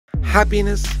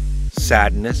happiness,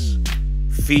 sadness,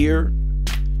 fear,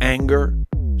 anger,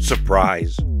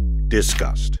 surprise,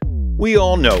 disgust. We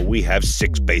all know we have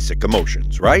 6 basic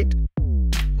emotions, right?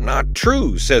 Not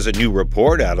true, says a new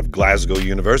report out of Glasgow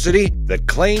University that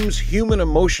claims human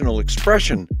emotional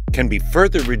expression can be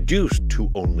further reduced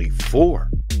to only 4.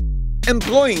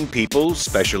 Employing people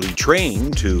specially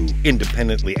trained to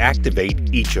independently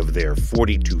activate each of their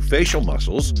 42 facial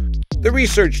muscles, the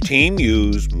research team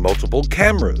used multiple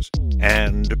cameras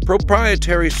and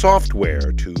proprietary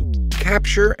software to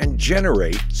capture and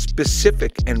generate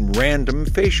specific and random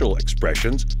facial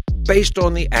expressions based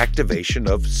on the activation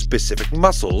of specific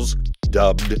muscles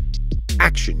dubbed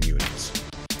action units.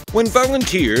 When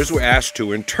volunteers were asked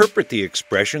to interpret the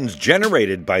expressions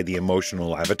generated by the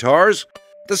emotional avatars,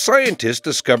 the scientists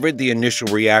discovered the initial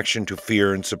reaction to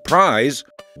fear and surprise,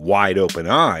 wide-open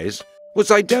eyes,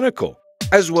 was identical,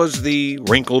 as was the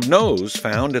wrinkled nose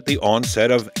found at the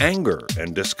onset of anger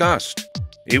and disgust.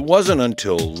 It wasn't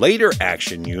until later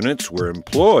action units were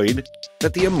employed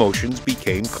that the emotions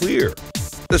became clear.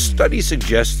 The study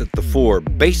suggests that the 4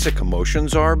 basic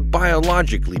emotions are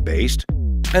biologically based,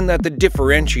 and that the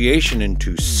differentiation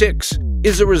into 6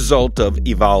 is a result of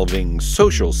evolving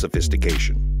social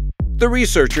sophistication. The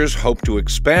researchers hope to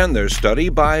expand their study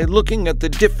by looking at the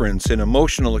difference in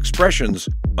emotional expressions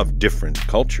of different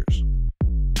cultures.